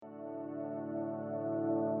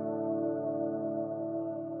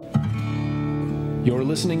You're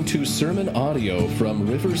listening to sermon audio from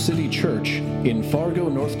River City Church in Fargo,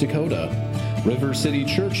 North Dakota. River City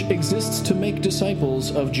Church exists to make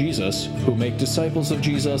disciples of Jesus, who make disciples of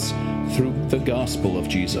Jesus through the gospel of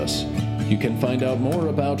Jesus. You can find out more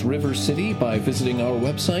about River City by visiting our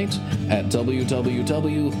website at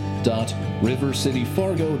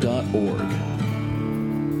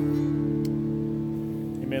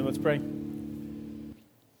www.rivercityfargo.org. Amen. Let's pray.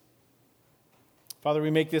 Father,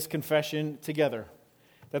 we make this confession together,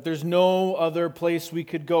 that there's no other place we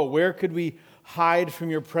could go. Where could we hide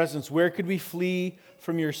from your presence? Where could we flee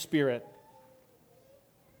from your Spirit?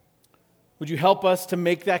 Would you help us to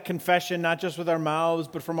make that confession, not just with our mouths,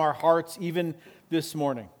 but from our hearts, even this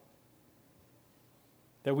morning?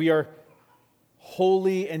 That we are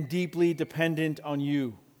wholly and deeply dependent on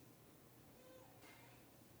you.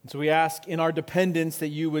 And so we ask in our dependence that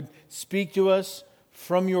you would speak to us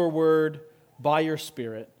from your word by your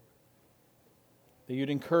Spirit, that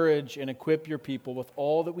you'd encourage and equip your people with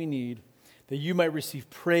all that we need, that you might receive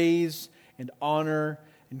praise and honor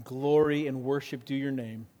and glory and worship due your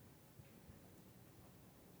name.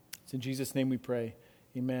 It's in Jesus' name we pray.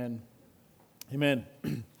 Amen. Amen.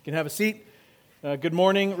 You can have a seat. Good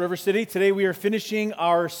morning, River City. Today we are finishing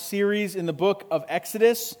our series in the book of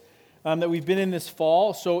Exodus that we've been in this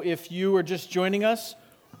fall. So if you are just joining us,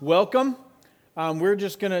 welcome. We're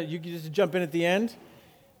just going to, you can just jump in at the end.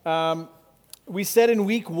 We said in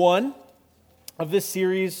week 1 of this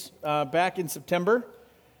series back in September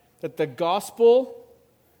that the gospel,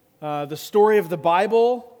 the story of the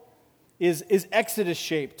Bible is Exodus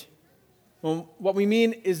shaped. Well, what we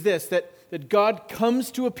mean is this, that God comes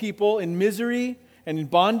to a people in misery and in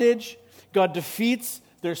bondage. God defeats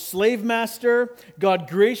their slave master. God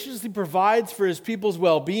graciously provides for his people's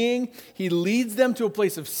well-being. He leads them to a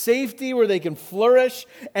place of safety where they can flourish.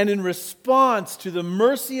 And in response to the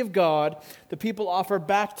mercy of God, the people offer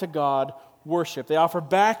back to God worship. They offer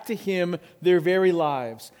back to him their very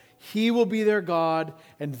lives. He will be their God,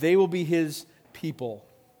 and they will be his people.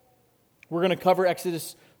 We're going to cover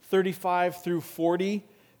Exodus 35 through 40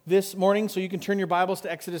 this morning, so you can turn your Bibles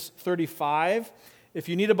to Exodus 35. If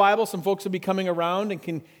you need a Bible, some folks will be coming around and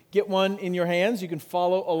can get one in your hands. You can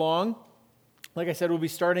follow along. Like I said, we'll be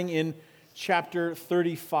starting in chapter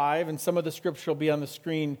 35, and some of the scripture will be on the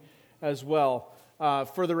screen as well.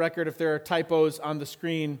 For the record, if there are typos on the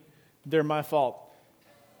screen, they're my fault.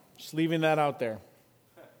 Just leaving that out there.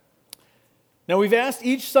 Now, we've asked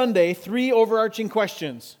each Sunday 3 overarching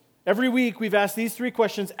questions. Every week, we've asked these 3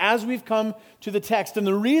 questions as we've come to the text. And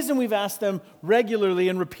the reason we've asked them regularly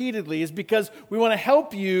and repeatedly is because we want to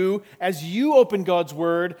help you as you open God's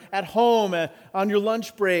Word at home, on your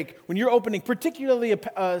lunch break, when you're opening, particularly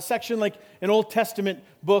a section like an Old Testament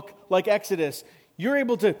book like Exodus. You're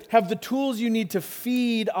able to have the tools you need to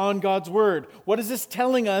feed on God's Word. What is this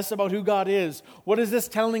telling us about who God is? What is this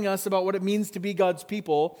telling us about what it means to be God's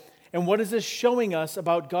people? And what is this showing us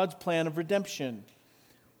about God's plan of redemption?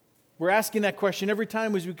 We're asking that question every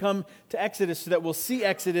time as we come to Exodus so that we'll see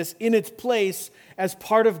Exodus in its place as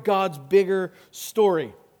part of God's bigger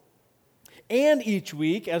story. And each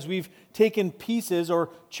week, as we've taken pieces or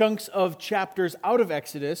chunks of chapters out of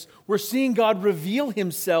Exodus, we're seeing God reveal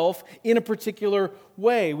himself in a particular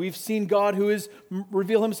way. We've seen God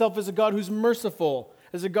reveal himself as a God who's merciful,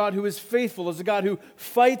 as a God who is faithful, as a God who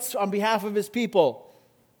fights on behalf of his people.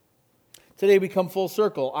 Today we come full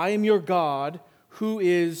circle. I am your God who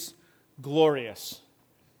is glorious.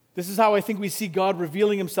 This is how I think we see God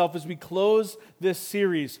revealing himself as we close this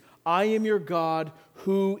series. I am your God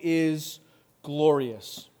who is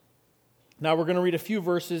glorious. Now we're going to read a few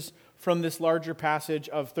verses from this larger passage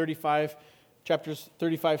of 35, chapters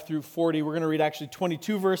 35 through 40. We're going to read actually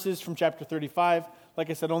 22 verses from chapter 35.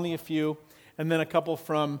 Like I said, only a few. And then a couple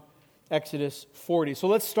from Exodus 40. So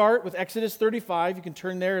let's start with Exodus 35. You can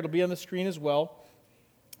turn there. It'll be on the screen as well.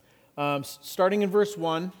 Starting in verse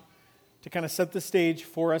 1. To kind of set the stage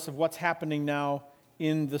for us of what's happening now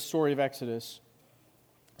in the story of Exodus.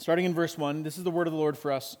 Starting in verse 1, this is the word of the Lord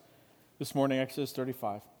for us this morning, Exodus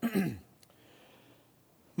 35.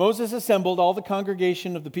 Moses assembled all the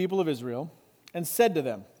congregation of the people of Israel and said to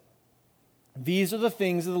them, "These are the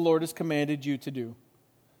things that the Lord has commanded you to do.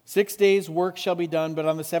 6 days' work shall be done, but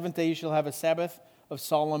on the 7th day you shall have a Sabbath of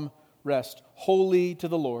solemn rest, holy to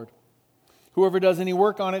the Lord. Whoever does any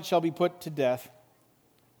work on it shall be put to death.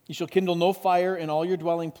 You shall kindle no fire in all your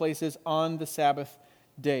dwelling places on the Sabbath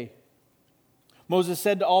day." Moses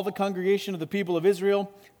said to all the congregation of the people of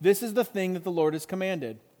Israel, "This is the thing that the Lord has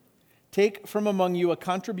commanded. Take from among you a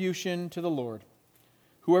contribution to the Lord.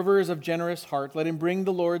 Whoever is of generous heart, let him bring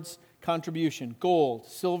the Lord's contribution, gold,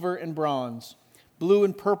 silver, and bronze, blue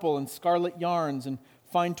and purple and scarlet yarns and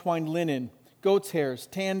fine twined linen, goat's hairs,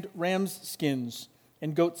 tanned ram's skins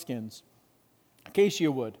and goat skins,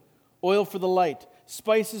 acacia wood, oil for the light,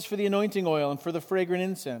 spices for the anointing oil and for the fragrant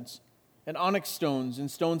incense, and onyx stones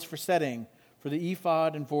and stones for setting, for the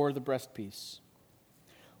ephod and for the breastpiece.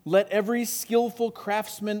 Let every skillful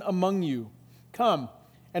craftsman among you come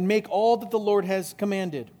and make all that the Lord has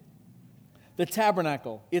commanded. The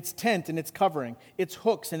tabernacle, its tent and its covering, its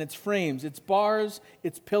hooks and its frames, its bars,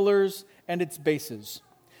 its pillars, and its bases.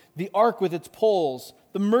 The ark with its poles,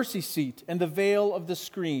 the mercy seat, and the veil of the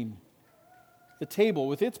screen. The table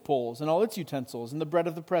with its poles and all its utensils, and the bread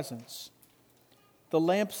of the presence. The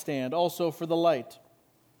lampstand also for the light,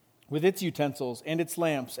 with its utensils and its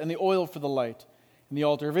lamps, and the oil for the light. And the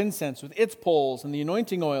altar of incense with its poles, and the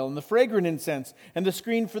anointing oil, and the fragrant incense, and the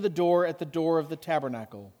screen for the door at the door of the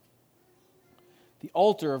tabernacle. The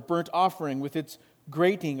altar of burnt offering with its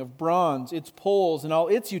grating of bronze, its poles and all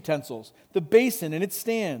its utensils, the basin and its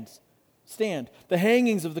stand, the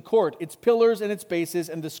hangings of the court, its pillars and its bases,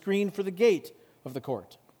 and the screen for the gate of the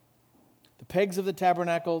court. The pegs of the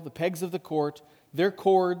tabernacle, the pegs of the court, their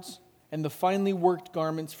cords, and the finely worked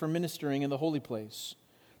garments for ministering in the holy place,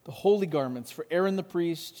 the holy garments for Aaron the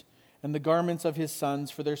priest, and the garments of his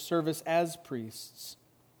sons for their service as priests.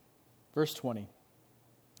 Verse 20.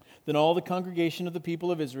 Then all the congregation of the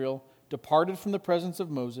people of Israel departed from the presence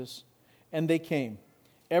of Moses, and they came,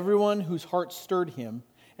 everyone whose heart stirred him,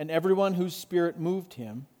 and everyone whose spirit moved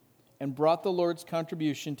him, and brought the Lord's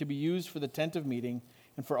contribution to be used for the tent of meeting,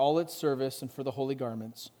 and for all its service, and for the holy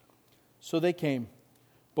garments. So they came,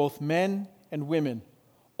 both men and women,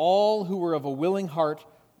 all who were of a willing heart,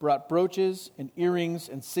 brought brooches and earrings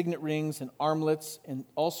and signet rings and armlets and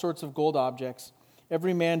all sorts of gold objects,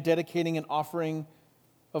 every man dedicating an offering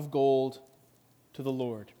of gold to the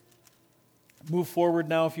Lord. Move forward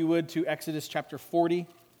now, if you would, to Exodus chapter 40.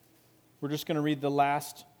 We're just going to read the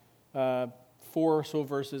last 4 or so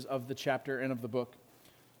verses of the chapter and of the book.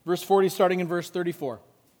 Verse 40, starting in verse 34.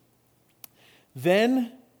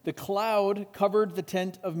 Then the cloud covered the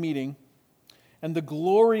tent of meeting, and the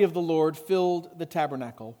glory of the Lord filled the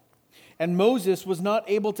tabernacle. And Moses was not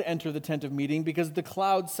able to enter the tent of meeting because the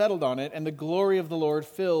cloud settled on it, and the glory of the Lord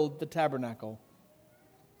filled the tabernacle.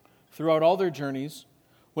 Throughout all their journeys,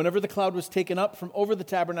 whenever the cloud was taken up from over the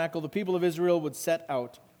tabernacle, the people of Israel would set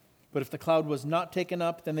out. But if the cloud was not taken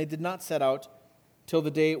up, then they did not set out till the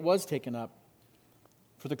day it was taken up.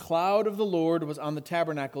 For the cloud of the Lord was on the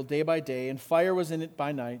tabernacle day by day, and fire was in it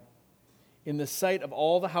by night, in the sight of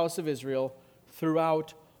all the house of Israel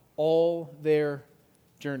throughout all their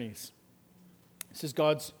journeys. This is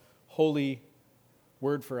God's holy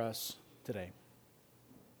word for us today.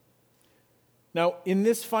 Now, in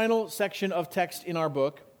this final section of text in our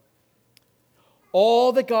book,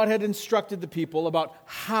 all that God had instructed the people about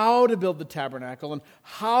how to build the tabernacle and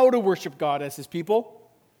how to worship God as his people,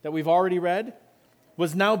 that we've already read,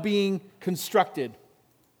 was now being constructed.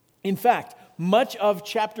 In fact, much of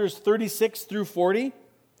chapters 36 through 40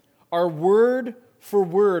 are word for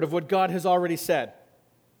word of what God has already said.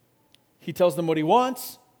 He tells them what he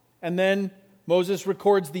wants, and then Moses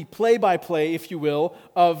records the play-by-play, if you will,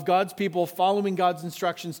 of God's people following God's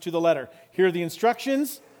instructions to the letter. Here are the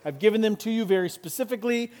instructions. I've given them to you very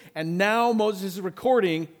specifically, and now Moses is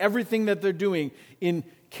recording everything that they're doing in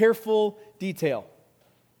careful detail.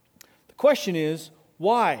 The question is,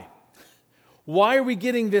 why? Why are we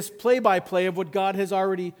getting this play-by-play of what God has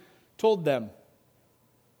already told them?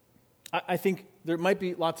 I think there might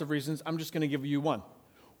be lots of reasons. I'm just going to give you one.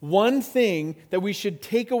 One thing that we should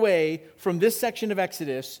take away from this section of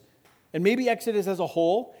Exodus, and maybe Exodus as a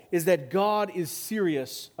whole, is that God is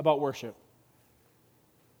serious about worship.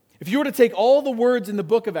 If you were to take all the words in the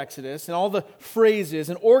book of Exodus and all the phrases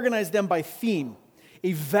and organize them by theme,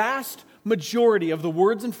 a vast majority of the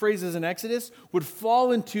words and phrases in Exodus would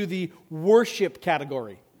fall into the worship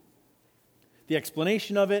category. The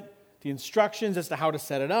explanation of it, the instructions as to how to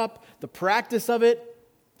set it up, the practice of it,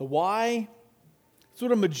 the why. That's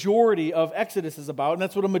what a majority of Exodus is about, and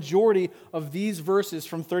that's what a majority of these verses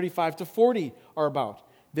from 35 to 40 are about.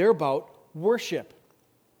 They're about worship.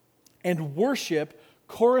 And worship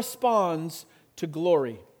corresponds to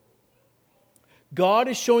glory. God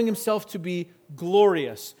is showing himself to be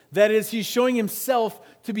glorious. That is, he's showing himself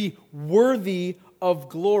to be worthy of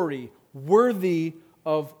glory, worthy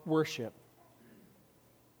of worship.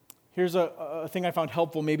 Here's a thing I found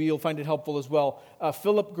helpful. Maybe you'll find it helpful as well.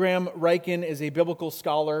 Philip Graham Ryken is a biblical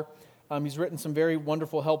scholar. He's written some very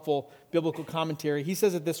wonderful, helpful biblical commentary. He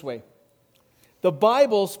says it this way. The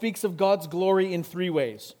Bible speaks of God's glory in 3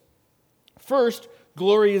 ways. First,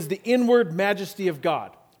 glory is the inward majesty of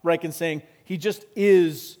God. Ryken saying He just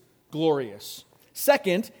is glorious.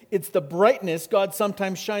 Second, it's the brightness God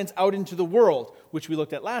sometimes shines out into the world, which we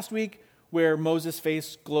looked at last week, where Moses'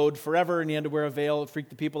 face glowed forever and he had to wear a veil. It freaked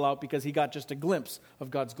the people out because he got just a glimpse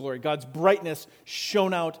of God's glory. God's brightness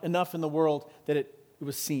shone out enough in the world that it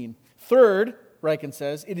was seen. Third, Ryken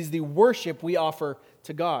says, it is the worship we offer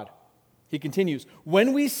to God. He continues,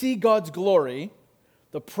 when we see God's glory,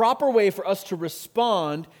 the proper way for us to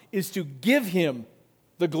respond is to give him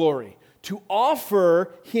the glory, to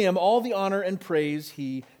offer him all the honor and praise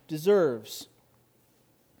he deserves.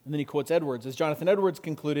 And then he quotes Edwards. As Jonathan Edwards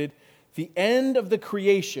concluded, the end of the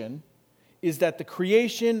creation is that the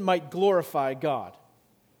creation might glorify God.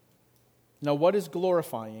 Now, what is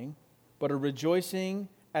glorifying but a rejoicing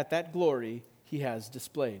at that glory he has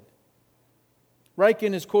displayed?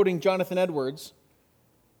 Ryken is quoting Jonathan Edwards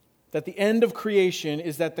that the end of creation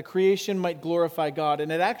is that the creation might glorify God. And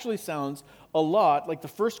it actually sounds a lot like the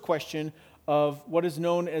first question of what is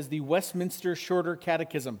known as the Westminster Shorter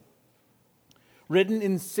Catechism. Written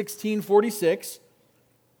in 1646,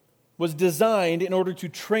 was designed in order to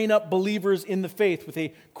train up believers in the faith with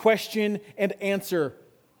a question and answer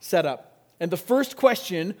setup. And the first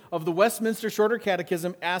question of the Westminster Shorter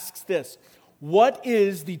Catechism asks this: what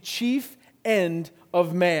is the chief end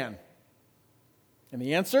of man? And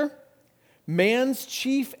the answer? Man's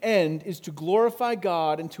chief end is to glorify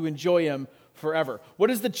God and to enjoy him forever. What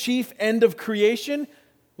is the chief end of creation?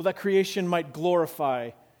 Well, that creation might glorify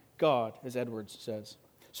God, as Edwards says.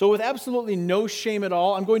 So with absolutely no shame at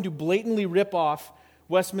all, I'm going to blatantly rip off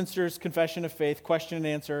Westminster's Confession of Faith, question and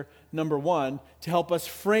answer number 1, to help us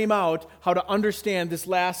frame out how to understand this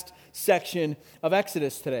last section of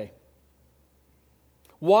Exodus today.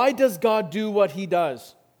 Why does God do what he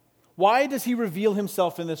does? Why does he reveal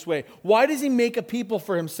himself in this way? Why does he make a people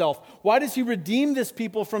for himself? Why does he redeem this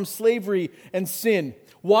people from slavery and sin?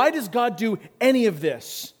 Why does God do any of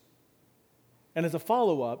this? And as a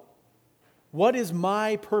follow-up, what is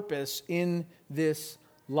my purpose in this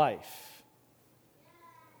life?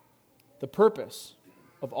 The purpose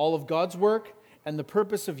of all of God's work and the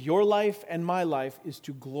purpose of your life and my life is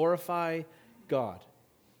to glorify God.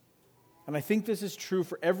 And I think this is true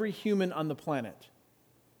for every human on the planet,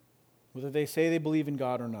 whether they say they believe in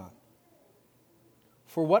God or not.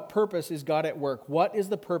 For what purpose is God at work? What is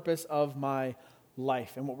the purpose of my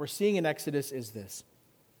life? And what we're seeing in Exodus is this: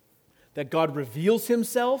 that God reveals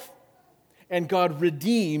himself and God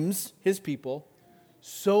redeems his people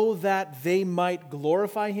so that they might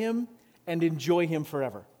glorify him and enjoy him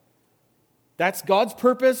forever. That's God's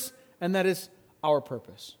purpose, and that is our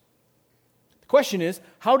purpose. The question is,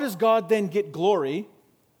 how does God then get glory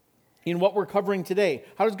in what we're covering today?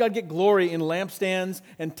 How does God get glory in lampstands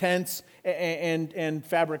and tents and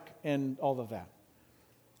fabric and all of that?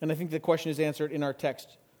 And I think the question is answered in our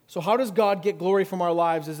text. So how does God get glory from our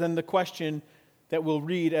lives is then the question that we'll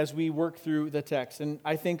read as we work through the text. And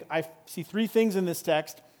I think I see 3 things in this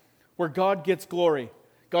text where God gets glory.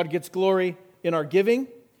 God gets glory in our giving,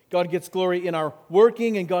 God gets glory in our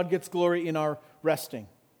working, and God gets glory in our resting.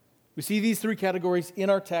 We see these 3 categories in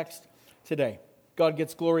our text today. God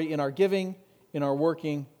gets glory in our giving, in our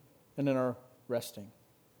working, and in our resting.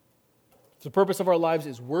 So the purpose of our lives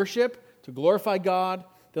is worship, to glorify God.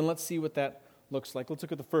 Then let's see what that looks like. Let's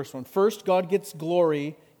look at the first one. First, God gets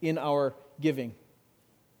glory in our giving.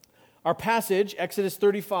 Our passage, Exodus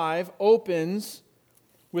 35, opens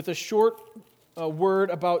with a short word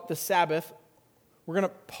about the Sabbath. We're going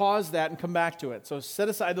to pause that and come back to it. So set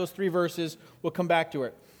aside those 3 verses. We'll come back to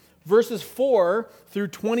it. Verses 4 through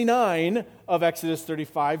 29 of Exodus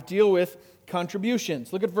 35 deal with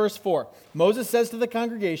contributions. Look at verse 4. Moses says to the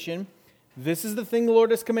congregation, "This is the thing the Lord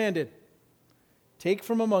has commanded. Take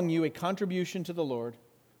from among you a contribution to the Lord.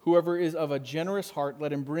 Whoever is of a generous heart,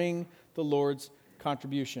 let him bring the Lord's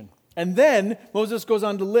contribution." And then Moses goes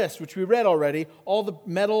on to list, which we read already, all the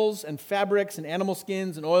metals and fabrics and animal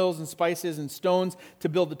skins and oils and spices and stones to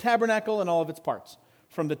build the tabernacle and all of its parts,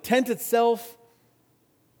 from the tent itself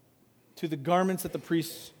to the garments that the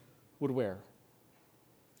priests would wear.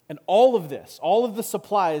 And all of this, all of the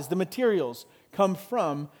supplies, the materials, come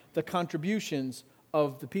from the contributions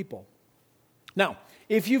of the people. Now,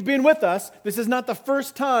 if you've been with us, this is not the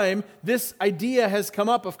first time this idea has come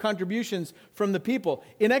up of contributions from the people.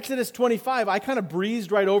 In Exodus 25, I kind of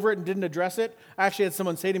breezed right over it and didn't address it. I actually had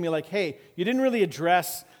someone say to me like, "Hey, you didn't really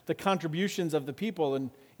address the contributions of the people in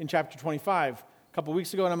chapter 25 a couple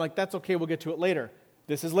weeks ago." And I'm like, "That's okay, we'll get to it later."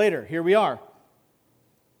 This is later. Here we are.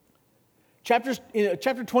 Chapter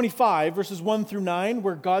 25, verses 1 through 9,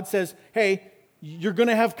 where God says, "Hey, you're going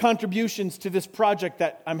to have contributions to this project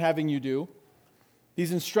that I'm having you do."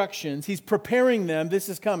 These instructions, he's preparing them, this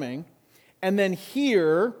is coming. And then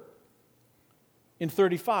here, in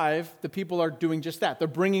 35, the people are doing just that. They're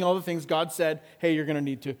bringing all the things God said, hey, you're going to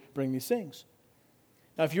need to bring these things.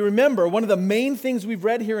 Now, if you remember, one of the main things we've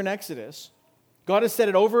read here in Exodus, God has said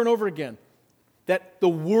it over and over again, that the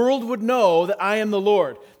world would know that I am the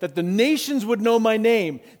Lord, that the nations would know my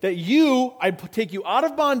name, that I'd take you out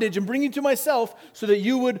of bondage and bring you to myself so that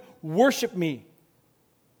you would worship me.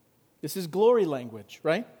 This is glory language,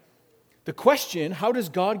 right? The question, how does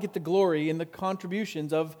God get the glory in the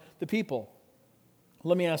contributions of the people?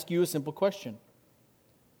 Let me ask you a simple question.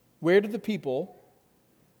 Where did the people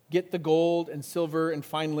get the gold and silver and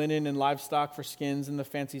fine linen and livestock for skins and the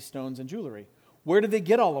fancy stones and jewelry? Where did they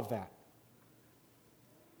get all of that?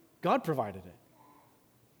 God provided it.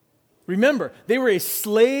 Remember, they were a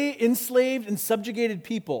enslaved and subjugated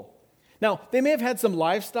people. Now, they may have had some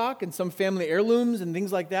livestock and some family heirlooms and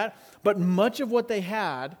things like that, but much of what they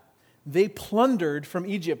had, they plundered from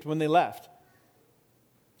Egypt when they left.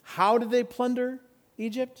 How did they plunder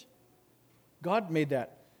Egypt? God made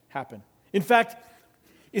that happen. In fact,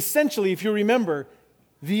 essentially, if you remember,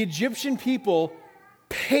 the Egyptian people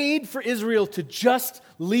paid for Israel to just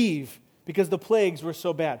leave because the plagues were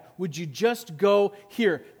so bad. Would you just go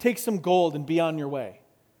here, take some gold and be on your way?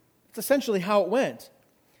 That's essentially how it went.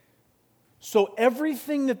 So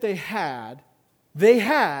everything that they had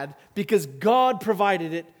because God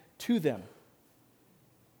provided it to them.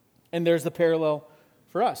 And there's the parallel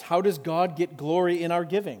for us. How does God get glory in our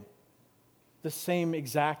giving? The same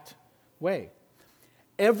exact way.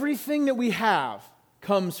 Everything that we have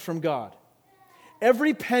comes from God.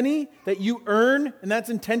 Every penny that you earn, and that's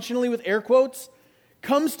intentionally with air quotes,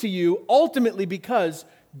 comes to you ultimately because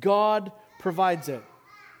God provides it.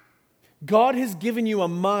 God has given you a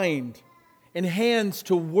mind and hands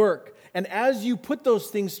to work. And as you put those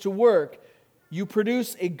things to work, you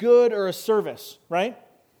produce a good or a service, right?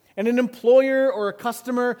 And an employer or a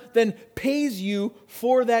customer then pays you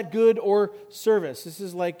for that good or service. This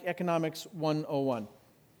is like Economics 101.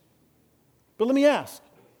 But let me ask,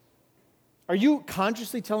 are you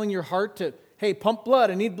consciously telling your heart to, hey, pump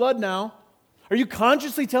blood, I need blood now? Are you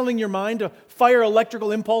consciously telling your mind to fire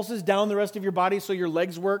electrical impulses down the rest of your body so your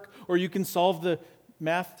legs work, or you can solve the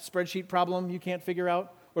math spreadsheet problem you can't figure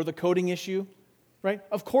out, or the coding issue, right?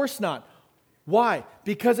 Of course not. Why?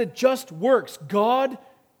 Because it just works. God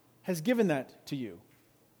has given that to you.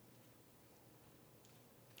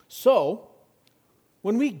 So,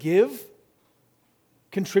 when we give,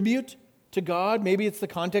 contribute to God, maybe it's the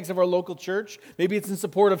context of our local church, maybe it's in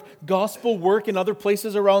support of gospel work in other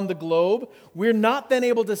places around the globe, we're not then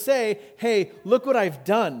able to say, hey, look what I've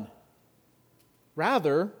done.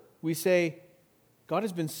 Rather, we say, God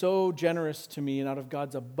has been so generous to me, and out of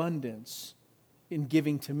God's abundance in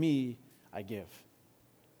giving to me, I give.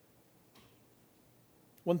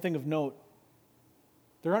 One thing of note,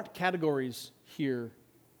 there aren't categories here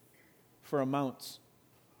for amounts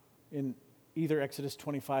in either Exodus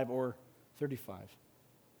 25 or 35.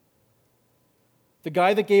 The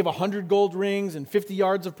guy that gave 100 gold rings and 50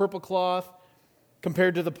 yards of purple cloth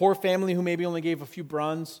compared to the poor family who maybe only gave a few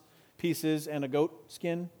bronze pieces and a goat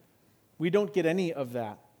skin, we don't get any of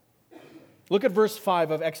that. Look at verse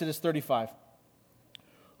 5 of Exodus 35.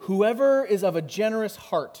 Whoever is of a generous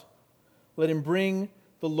heart, let him bring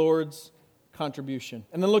the Lord's contribution.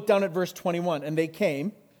 And then look down at verse 21. And they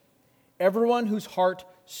came, everyone whose heart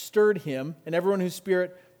stirred him, and everyone whose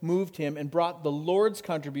spirit moved him, and brought the Lord's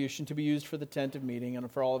contribution to be used for the tent of meeting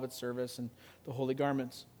and for all of its service and the holy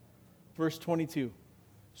garments. Verse 22.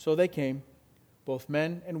 So they came, both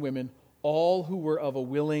men and women, all who were of a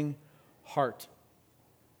willing heart.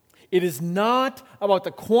 It is not about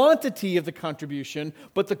the quantity of the contribution,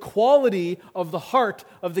 but the quality of the heart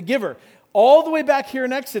of the giver. All the way back here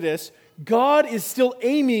in Exodus, God is still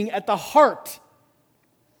aiming at the heart,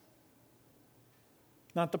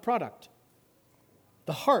 not the product.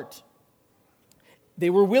 The heart. They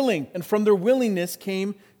were willing, and from their willingness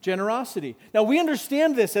came generosity. Now, we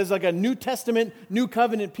understand this as like a New Testament, New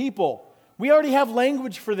Covenant people. We already have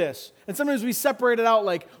language for this. And sometimes we separate it out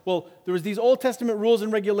like, well, there was these Old Testament rules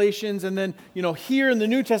and regulations, and then, here in the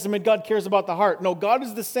New Testament, God cares about the heart. No, God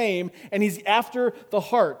is the same, and He's after the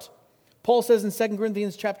heart. Paul says in 2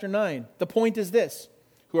 Corinthians chapter 9, the point is this: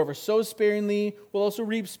 whoever sows sparingly will also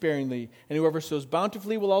reap sparingly, and whoever sows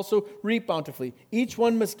bountifully will also reap bountifully. Each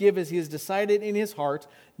one must give as he has decided in his heart,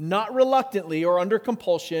 not reluctantly or under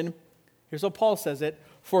compulsion. Here's how Paul says it: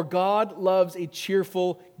 for God loves a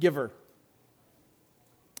cheerful giver.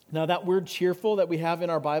 Now that word cheerful that we have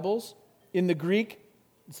in our Bibles, in the Greek,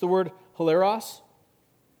 it's the word hilaros.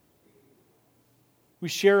 We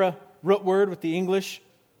share a root word with the English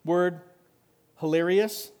word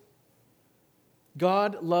hilarious.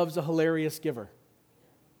 God loves a hilarious giver.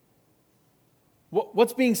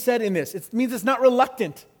 What's being said in this? It means it's not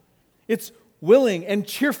reluctant. It's willing and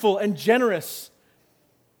cheerful and generous.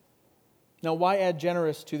 Now, why add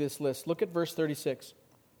generous to this list? Look at verse 36.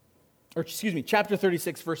 Chapter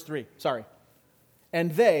 36, verse 3. Sorry.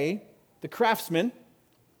 And they, the craftsmen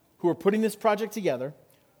who were putting this project together,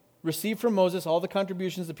 received from Moses all the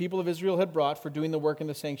contributions the people of Israel had brought for doing the work in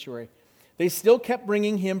the sanctuary. They still kept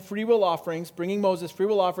bringing Moses free will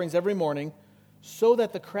offerings every morning, so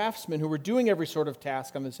that the craftsmen who were doing every sort of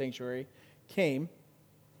task on the sanctuary came,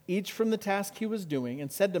 each from the task he was doing,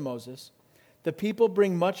 and said to Moses, "The people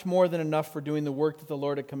bring much more than enough for doing the work that the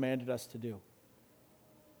Lord had commanded us to do."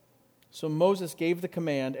 So Moses gave the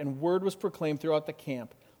command, and word was proclaimed throughout the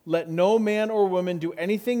camp, "Let no man or woman do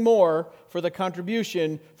anything more for the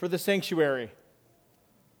contribution for the sanctuary."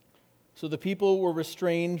 So the people were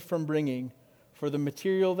restrained from bringing, for the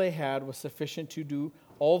material they had was sufficient to do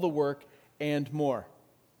all the work and more.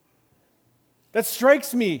 That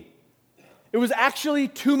strikes me. It was actually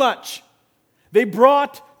too much. They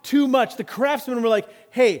brought too much. The craftsmen were like,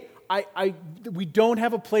 "Hey, we don't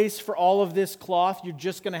have a place for all of this cloth. You're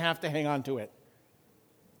just going to have to hang on to it."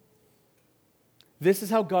 This is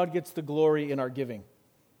how God gets the glory in our giving.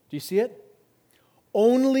 Do you see it?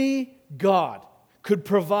 Only God could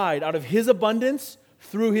provide out of His abundance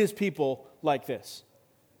through His people like this.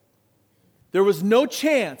 There was no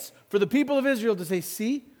chance for the people of Israel to say,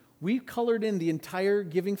 "See, we colored in the entire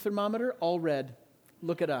giving thermometer all red.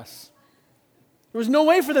 Look at us." There was no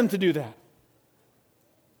way for them to do that.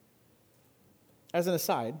 As an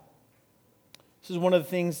aside, this is one of the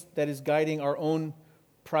things that is guiding our own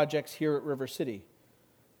projects here at River City.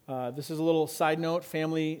 This is a little side note,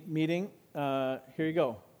 family meeting. Here you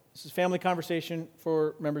go. This is family conversation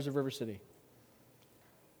for members of River City.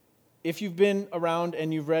 If you've been around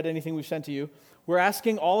and you've read anything we've sent to you, we're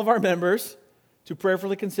asking all of our members to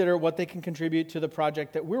prayerfully consider what they can contribute to the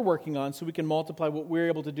project that we're working on so we can multiply what we're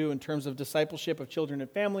able to do in terms of discipleship of children and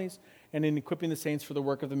families and in equipping the saints for the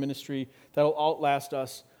work of the ministry that will outlast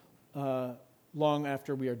us long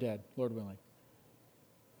after we are dead, Lord willing.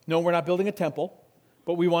 No, we're not building a temple,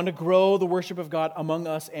 but we want to grow the worship of God among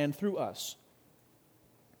us and through us.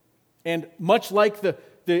 And much like the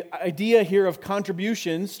idea here of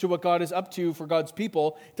contributions to what God is up to for God's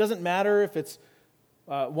people, it doesn't matter if it's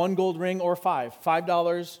one gold ring or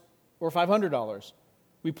 $5 or $500.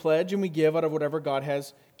 We pledge and we give out of whatever God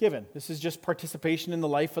has given. This is just participation in the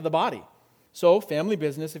life of the body. So, family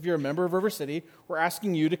business, if you're a member of River City, we're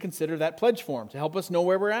asking you to consider that pledge form to help us know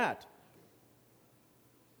where we're at.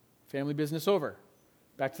 Family business over.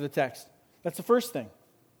 Back to the text. That's the first thing.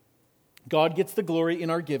 God gets the glory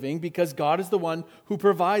in our giving because God is the one who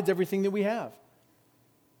provides everything that we have.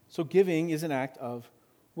 So giving is an act of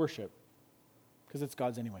worship because it's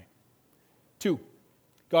God's anyway. 2,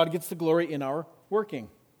 God gets the glory in our working.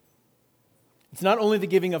 It's not only the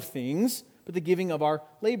giving of things, but the giving of our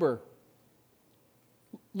labor.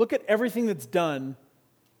 Look at everything that's done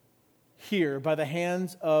here by the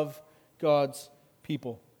hands of God's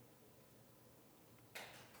people.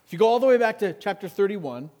 If you go all the way back to chapter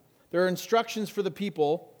 31, there are instructions for the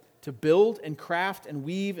people to build and craft and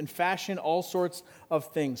weave and fashion all sorts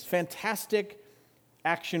of things. Fantastic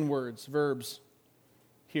action words, verbs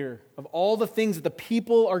here, of all the things that the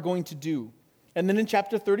people are going to do. And then in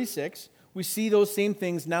chapter 36, we see those same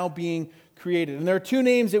things now being created. And there are 2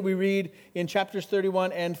 names that we read in chapters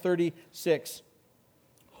 31 and 36.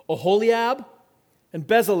 Oholiab and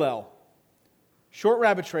Bezalel. Short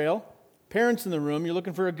rabbit trail. Parents in the room, you're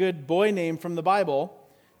looking for a good boy name from the Bible.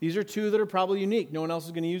 These are 2 that are probably unique. No one else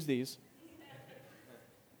is going to use these.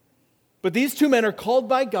 But these 2 men are called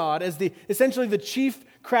by God as essentially the chief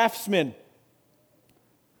craftsmen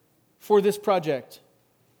for this project.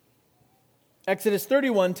 Exodus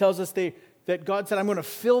 31 tells us that God said, "I'm going to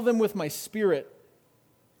fill them with my spirit,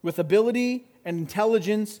 with ability and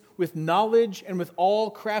intelligence, with knowledge and with all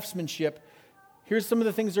craftsmanship." Here's some of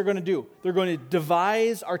the things they're going to do. They're going to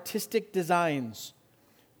devise artistic designs.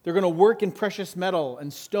 They're going to work in precious metal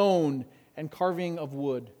and stone and carving of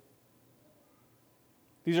wood.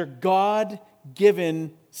 These are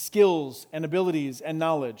God-given skills and abilities and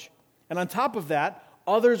knowledge. And on top of that,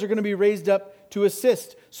 others are going to be raised up to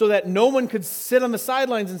assist so that no one could sit on the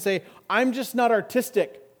sidelines and say, "I'm just not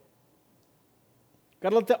artistic." Got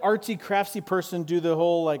to let the artsy, craftsy person do the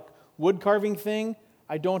whole wood carving thing.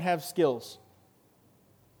 I don't have skills.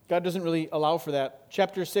 God doesn't really allow for that.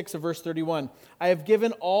 Chapter 6 of verse 31. "I have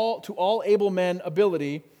given to all able men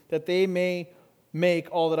ability that they may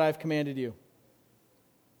make all that I have commanded you."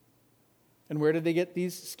 And where did they get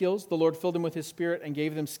these skills? The Lord filled them with His Spirit and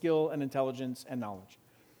gave them skill and intelligence and knowledge.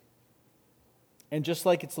 And just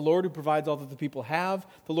like it's the Lord who provides all that the people have,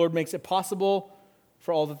 the Lord makes it possible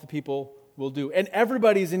for all that the people will do. And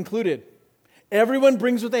everybody's included. Everyone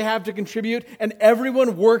brings what they have to contribute, and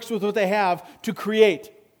everyone works with what they have to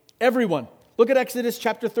create. Everyone. Look at Exodus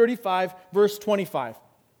chapter 35, verse 25.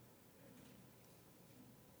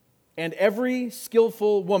 And every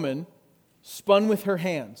skillful woman spun with her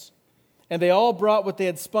hands. And they all brought what they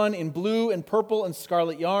had spun in blue and purple and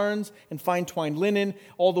scarlet yarns and fine twined linen.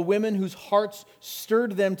 All the women whose hearts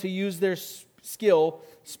stirred them to use their skill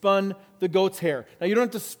spun the goat's hair. Now, you don't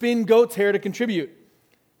have to spin goat's hair to contribute.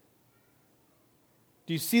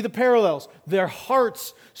 Do you see the parallels? Their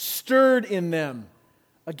hearts stirred in them.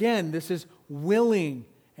 Again, this is willing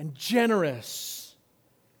and generous.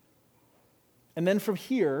 And then from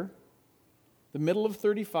here, the middle of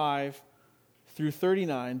 35 through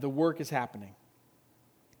 39, the work is happening.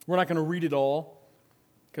 We're not going to read it all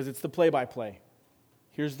because it's the play-by-play.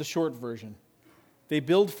 Here's the short version. They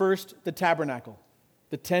build first the tabernacle,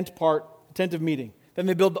 the tent of meeting. Then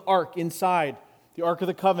they build the ark inside, the Ark of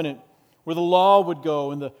the Covenant, where the law would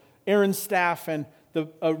go, and the Aaron's staff, and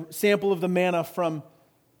a sample of the manna from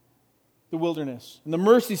the wilderness. And the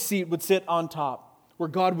mercy seat would sit on top, where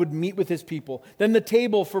God would meet with His people. Then the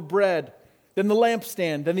table for bread. Then the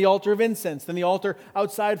lampstand, then the altar of incense, then the altar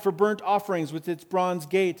outside for burnt offerings with its bronze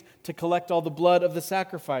gate to collect all the blood of the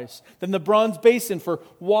sacrifice. Then the bronze basin for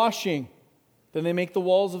washing. Then they make the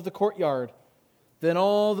walls of the courtyard. Then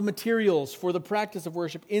all the materials for the practice of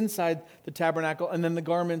worship inside the tabernacle, and then the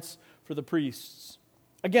garments for the priests.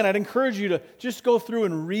 Again, I'd encourage you to just go through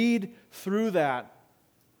and read through that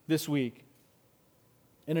this week.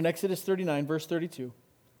 And in Exodus 39, verse 32,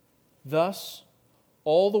 thus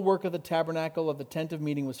all the work of the tabernacle of the tent of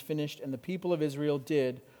meeting was finished, and the people of Israel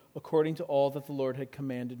did according to all that the Lord had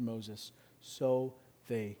commanded Moses. So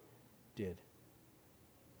they did.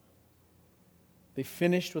 They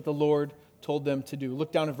finished what the Lord told them to do.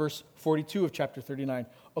 Look down at verse 42 of chapter 39.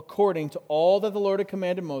 According to all that the Lord had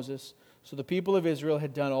commanded Moses, so the people of Israel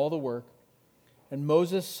had done all the work. And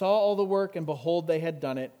Moses saw all the work, and behold, they had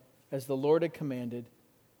done it as the Lord had commanded.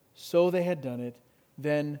 So they had done it.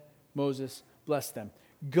 Then Moses blessed them.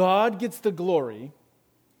 God gets the glory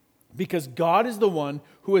because God is the one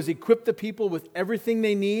who has equipped the people with everything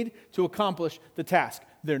they need to accomplish the task.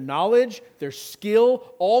 Their knowledge, their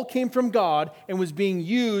skill, all came from God and was being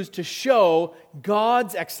used to show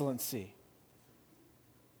God's excellency.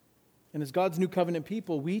 And as God's new covenant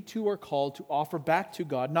people, we too are called to offer back to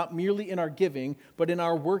God, not merely in our giving, but in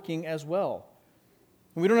our working as well.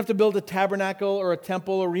 And we don't have to build a tabernacle or a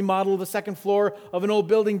temple or remodel the second floor of an old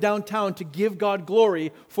building downtown to give God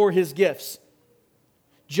glory for His gifts.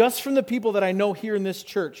 Just from the people that I know here in this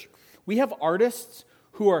church, we have artists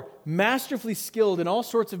who are masterfully skilled in all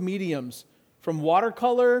sorts of mediums, from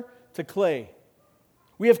watercolor to clay.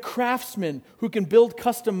 We have craftsmen who can build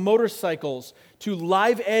custom motorcycles to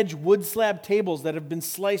live-edge wood slab tables that have been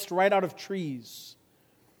sliced right out of trees.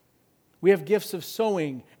 We have gifts of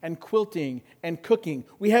sewing and quilting and cooking.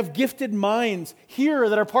 We have gifted minds here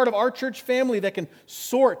that are part of our church family that can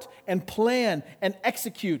sort and plan and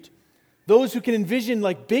execute. Those who can envision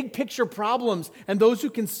like big picture problems and those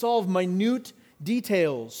who can solve minute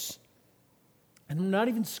details. And we're not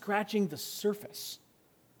even scratching the surface.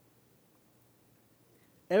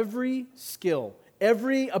 Every skill,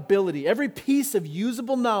 every ability, every piece of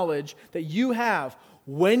usable knowledge that you have,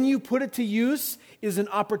 when you put it to use, is an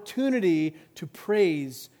opportunity to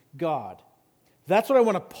praise God. That's what I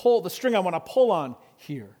want to pull, the string I want to pull on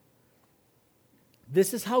here.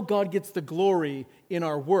 This is how God gets the glory in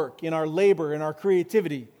our work, in our labor, in our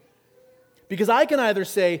creativity. Because I can either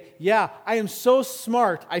say, yeah, I am so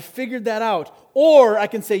smart, I figured that out. Or I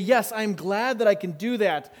can say, yes, I'm glad that I can do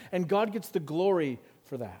that. And God gets the glory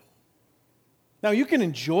for that. Now, you can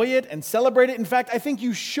enjoy it and celebrate it. In fact, I think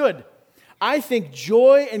you should. I think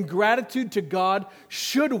joy and gratitude to God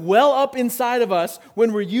should well up inside of us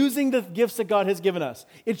when we're using the gifts that God has given us.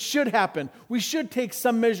 It should happen. We should take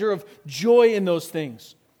some measure of joy in those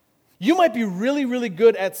things. You might be really, really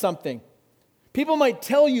good at something. People might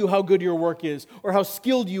tell you how good your work is, or how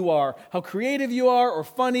skilled you are, how creative you are, or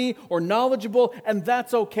funny, or knowledgeable, and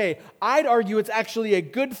that's okay. I'd argue it's actually a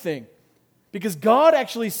good thing, because God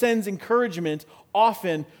actually sends encouragement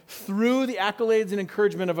often through the accolades and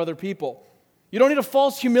encouragement of other people. You don't need a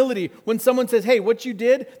false humility when someone says, hey, what you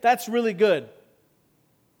did, that's really good.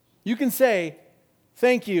 You can say,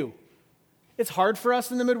 thank you. It's hard for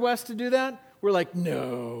us in the Midwest to do that. We're like,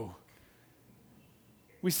 no.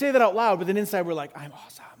 We say that out loud, but then inside we're like, I'm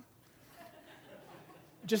awesome.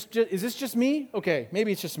 Is this just me? Okay,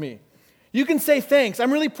 maybe it's just me. You can say thanks.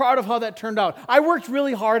 I'm really proud of how that turned out. I worked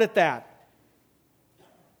really hard at that.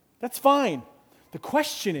 That's fine. The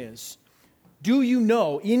question is, do you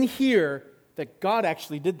know in here that God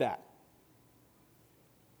actually did that?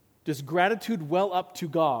 Does gratitude well up to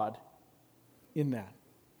God in that?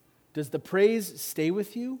 Does the praise stay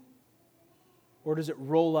with you, or does it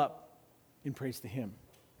roll up in praise to Him?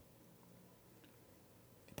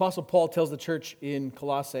 The Apostle Paul tells the church in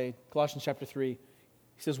Colossians chapter 3, he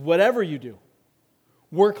says, whatever you do,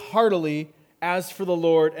 work heartily as for the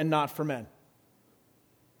Lord and not for men.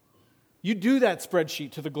 You do that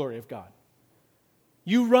spreadsheet to the glory of God.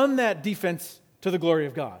 You run that defense to the glory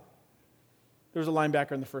of God. There was a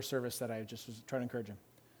linebacker in the first service that I just was trying to encourage him.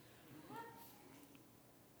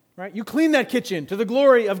 Right? You clean that kitchen to the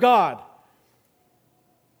glory of God,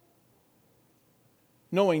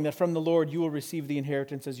 knowing that from the Lord you will receive the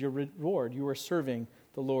inheritance as your reward. You are serving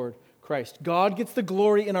the Lord Christ. God gets the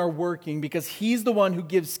glory in our working because He's the one who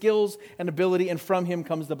gives skills and ability, and from Him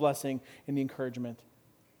comes the blessing and the encouragement.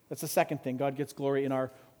 That's the second thing. God gets glory in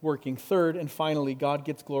our working. Third, and finally, God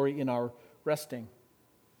gets glory in our resting.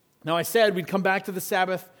 Now, I said we'd come back to the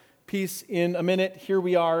Sabbath piece in a minute. Here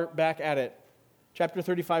we are back at it. Chapter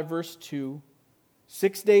 35, verse 2.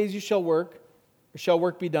 6 days you shall work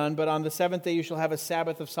be done, but on the seventh day you shall have a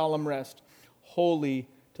Sabbath of solemn rest, holy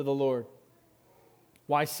to the Lord.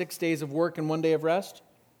 Why 6 days of work and 1 day of rest?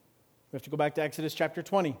 We have to go back to Exodus chapter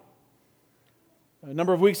 20. A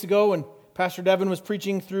number of weeks ago, when Pastor Devin was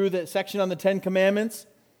preaching through the section on the Ten Commandments,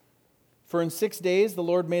 for in 6 days the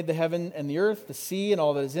Lord made the heaven and the earth, the sea, and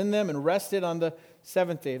all that is in them, and rested on the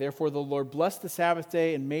seventh day. Therefore the Lord blessed the Sabbath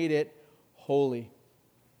day and made it holy.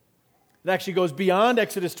 It actually goes beyond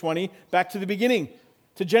Exodus 20, back to the beginning,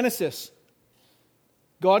 to Genesis.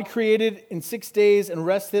 God created in 6 days and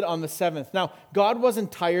rested on the seventh. Now, God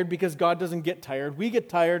wasn't tired because God doesn't get tired. We get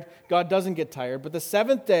tired, God doesn't get tired. But the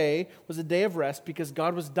seventh day was a day of rest because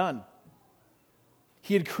God was done.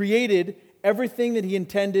 He had created everything that He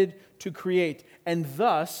intended to create, and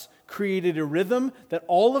thus created a rhythm that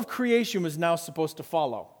all of creation was now supposed to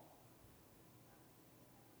follow.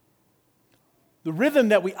 The rhythm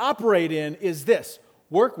that we operate in is this: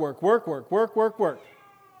 work, work, work, work, work, work, work.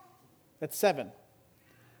 That's 7.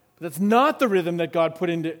 But that's not the rhythm that God put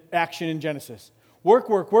into action in Genesis. Work,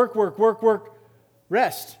 work, work, work, work, work,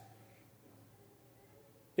 rest.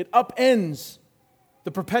 It upends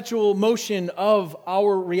the perpetual motion of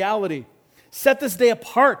our reality. Set this day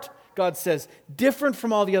apart, God says, different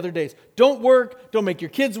from all the other days. Don't work, don't make your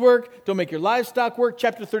kids work, don't make your livestock work.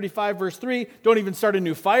 Chapter 35, verse 3, don't even start a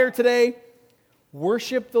new fire today.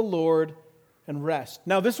 Worship the Lord and rest.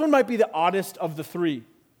 Now, this one might be the oddest of the three.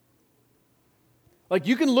 Like,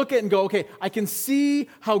 you can look at it and go, okay, I can see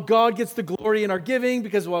how God gets the glory in our giving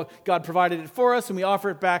because, well, God provided it for us and we offer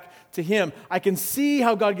it back to Him. I can see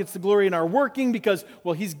how God gets the glory in our working because,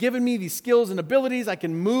 well, He's given me these skills and abilities. I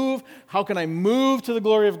can move. How can I move to the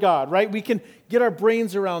glory of God, right? We can get our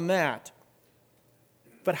brains around that.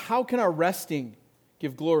 But how can our resting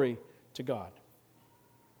give glory to God?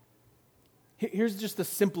 Here's just the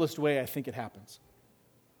simplest way I think it happens.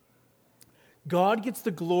 God gets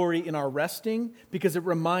the glory in our resting because it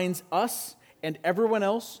reminds us and everyone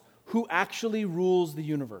else who actually rules the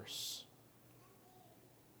universe.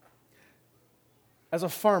 As a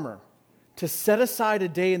farmer, to set aside a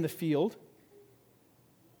day in the field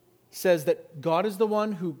says that God is the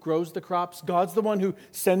one who grows the crops, God's the one who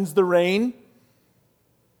sends the rain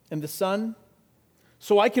and the sun.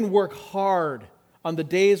 So I can work hard on the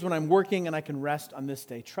days when I'm working, and I can rest on this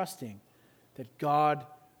day, trusting that God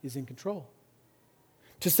is in control.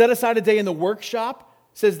 To set aside a day in the workshop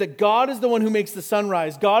says that God is the one who makes the sun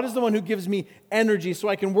rise. God is the one who gives me energy, so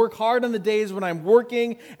I can work hard on the days when I'm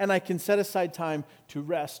working, and I can set aside time to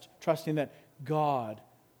rest, trusting that God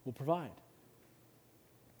will provide.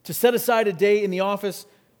 To set aside a day in the office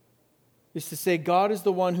is to say God is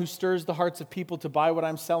the one who stirs the hearts of people to buy what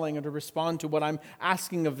I'm selling and to respond to what I'm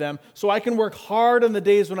asking of them. So I can work hard on the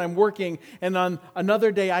days when I'm working, and on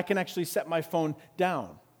another day I can actually set my phone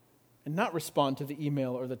down and not respond to the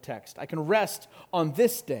email or the text. I can rest on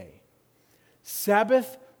this day.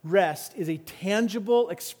 Sabbath rest is a tangible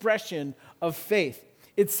expression of faith.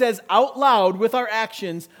 It says out loud with our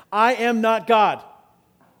actions, I am not God.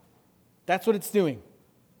 That's what it's doing.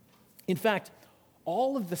 In fact,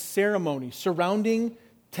 all of the ceremony surrounding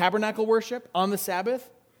tabernacle worship on the Sabbath,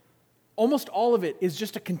 almost all of it is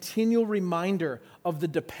just a continual reminder of the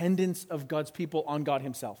dependence of God's people on God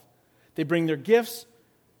Himself. They bring their gifts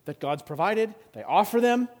that God's provided, they offer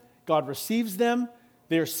them, God receives them,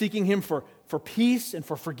 they are seeking Him for peace and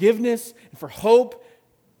for forgiveness and for hope,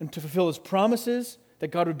 and to fulfill His promises,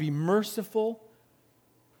 that God would be merciful.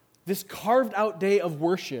 This carved out day of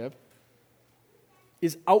worship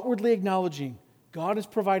is outwardly acknowledging God has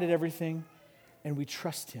provided everything and we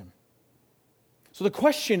trust Him. So the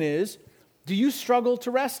question is, do you struggle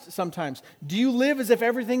to rest sometimes? Do you live as if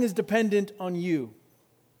everything is dependent on you?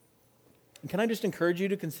 And can I just encourage you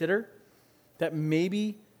to consider that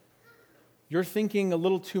maybe you're thinking a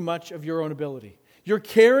little too much of your own ability. You're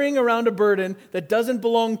carrying around a burden that doesn't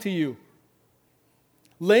belong to you.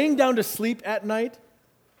 Laying down to sleep at night,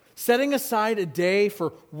 setting aside a day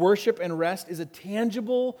for worship and rest is a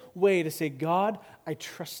tangible way to say, God, I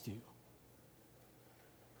trust you.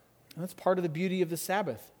 And that's part of the beauty of the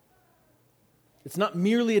Sabbath. It's not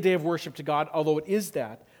merely a day of worship to God, although it is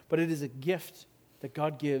that, but it is a gift that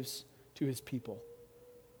God gives to His people.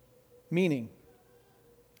 Meaning,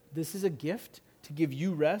 this is a gift to give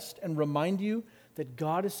you rest and remind you that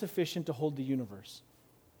God is sufficient to hold the universe.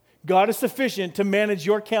 God is sufficient to manage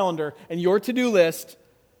your calendar and your to-do list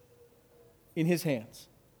in His hands.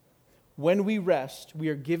 When we rest, we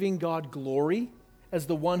are giving God glory as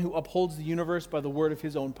the one who upholds the universe by the word of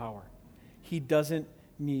His own power. He doesn't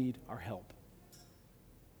need our help.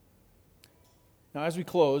 Now, as we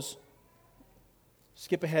close,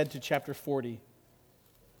 skip ahead to chapter 40,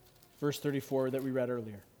 verse 34 that we read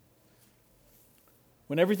earlier.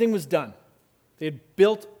 When everything was done, they had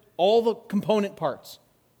built all the component parts.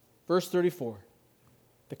 Verse 34,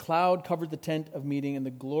 the cloud covered the tent of meeting, and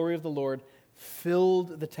the glory of the Lord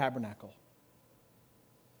filled the tabernacle.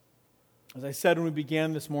 As I said when we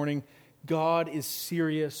began this morning, God is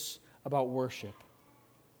serious about worship.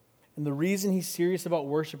 And the reason He's serious about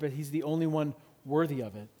worship is He's the only one worthy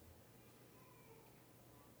of it.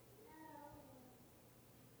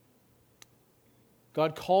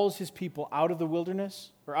 God calls His people out of the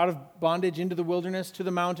wilderness, or out of bondage into the wilderness, to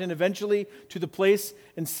the mountain, eventually to the place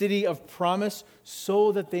and city of promise,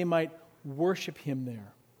 so that they might worship Him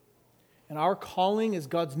there. And our calling as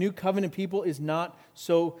God's new covenant people is not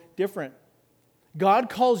so different. God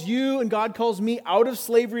calls you and God calls me out of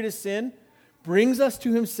slavery to sin, brings us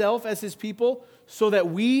to Himself as His people, so that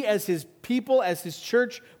we as His people, as His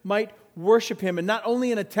church, might worship Him, and not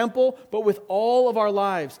only in a temple, but with all of our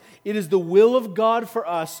lives. It is the will of God for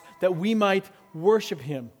us that we might worship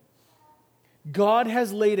Him. God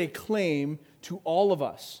has laid a claim to all of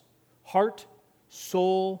us: heart,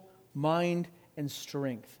 soul, mind, and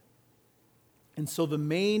strength. And so the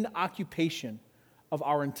main occupation of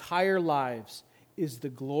our entire lives is the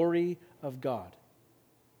glory of God.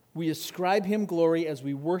 We ascribe Him glory as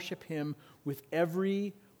we worship Him with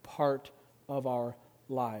every part of our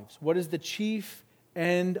lives. What is the chief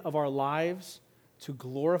end of our lives? To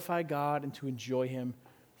glorify God and to enjoy Him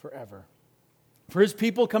forever. For His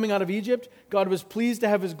people coming out of Egypt, God was pleased to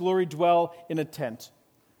have His glory dwell in a tent.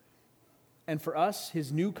 And for us,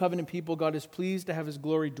 His new covenant people, God is pleased to have His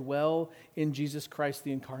glory dwell in Jesus Christ,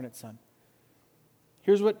 the incarnate Son.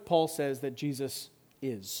 Here's what Paul says that Jesus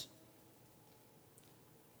is.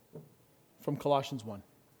 From Colossians 1.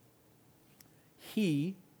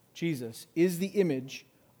 He, Jesus, is the image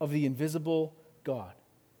of the invisible God,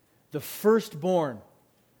 the firstborn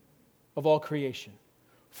of all creation.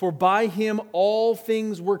 For by Him all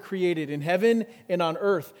things were created, in heaven and on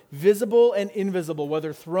earth, visible and invisible,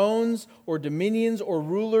 whether thrones or dominions or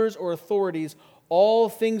rulers or authorities, all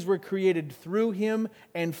things were created through Him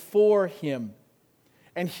and for Him.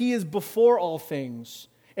 And He is before all things,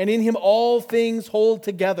 and in Him all things hold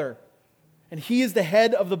together. And He is the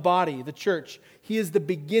head of the body, the church. He is the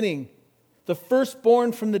beginning, the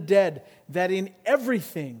firstborn from the dead, that in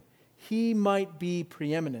everything He might be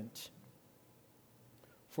preeminent.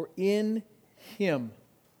 For in Him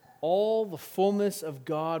all the fullness of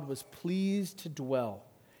God was pleased to dwell,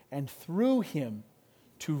 and through Him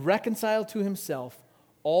to reconcile to Himself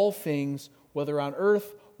all things, whether on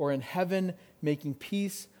earth or in heaven, making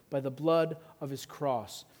peace by the blood of His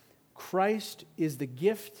cross. Christ is the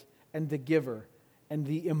gift and the giver and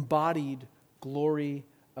the embodied glory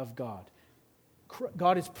of God.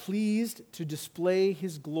 God is pleased to display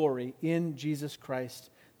His glory in Jesus Christ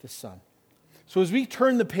the Son. So as we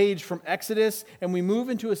turn the page from Exodus and we move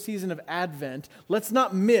into a season of Advent, let's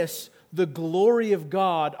not miss the glory of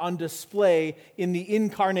God on display in the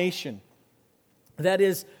incarnation. That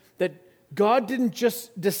is, that God didn't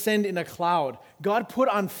just descend in a cloud. God put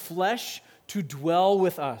on flesh to dwell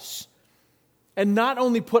with us. And not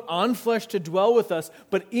only put on flesh to dwell with us,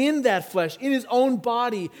 but in that flesh, in His own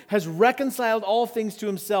body, has reconciled all things to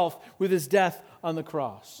Himself with His death on the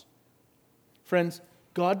cross. Friends,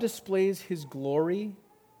 God displays His glory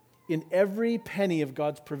in every penny of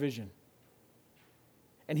God's provision.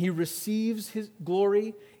 And He receives His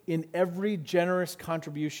glory in every generous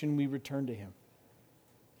contribution we return to Him.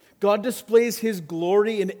 God displays His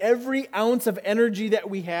glory in every ounce of energy that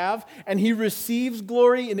we have, and He receives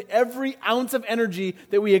glory in every ounce of energy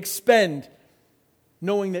that we expend,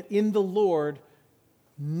 knowing that in the Lord,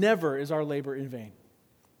 never is our labor in vain.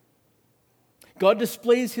 God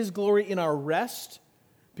displays His glory in our rest,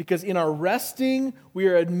 because in our resting, we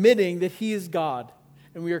are admitting that He is God,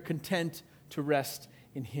 and we are content to rest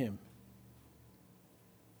in Him.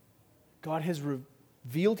 God has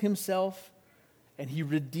revealed Himself, and He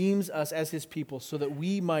redeems us as His people so that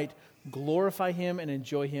we might glorify Him and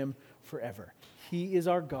enjoy Him forever. He is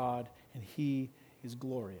our God, and He is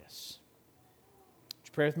glorious. Would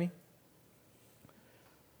you pray with me?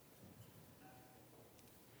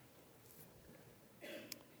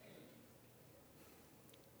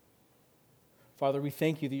 Father, we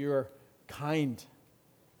thank You that You are kind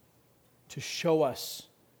to show us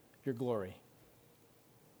Your glory.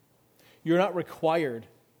 You're not required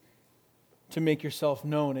to make Yourself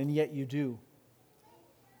known, and yet You do.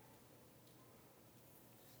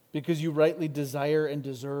 Because You rightly desire and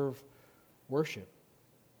deserve worship.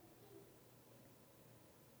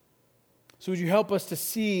 So would You help us to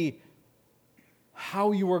see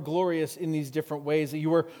how You are glorious in these different ways, that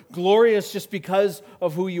You are glorious just because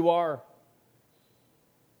of who You are.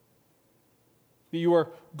 That You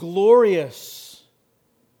are glorious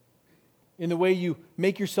in the way You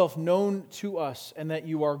make Yourself known to us, and that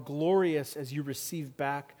You are glorious as You receive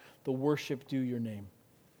back the worship due Your name.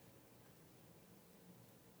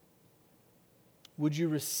 Would You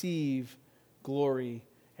receive glory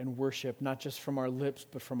and worship, not just from our lips,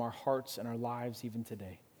 but from our hearts and our lives even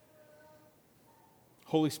today?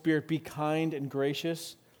 Holy Spirit, be kind and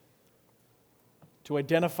gracious to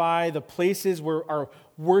identify the places where our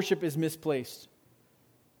worship is misplaced.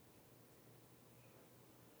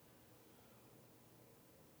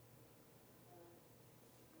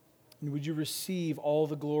 And would You receive all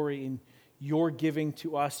the glory in Your giving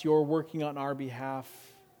to us, Your working on our behalf,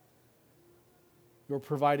 Your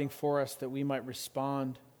providing for us that we might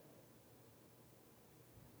respond,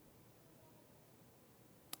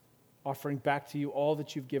 offering back to You all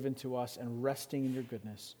that You've given to us and resting in Your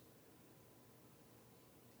goodness.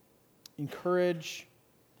 Encourage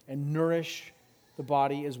and nourish the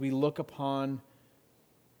body as we look upon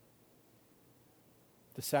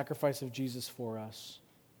the sacrifice of Jesus for us.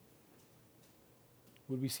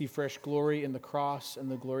 Would we see fresh glory in the cross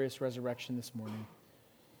and the glorious resurrection this morning?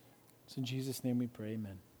 It's in Jesus' name we pray,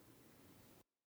 amen.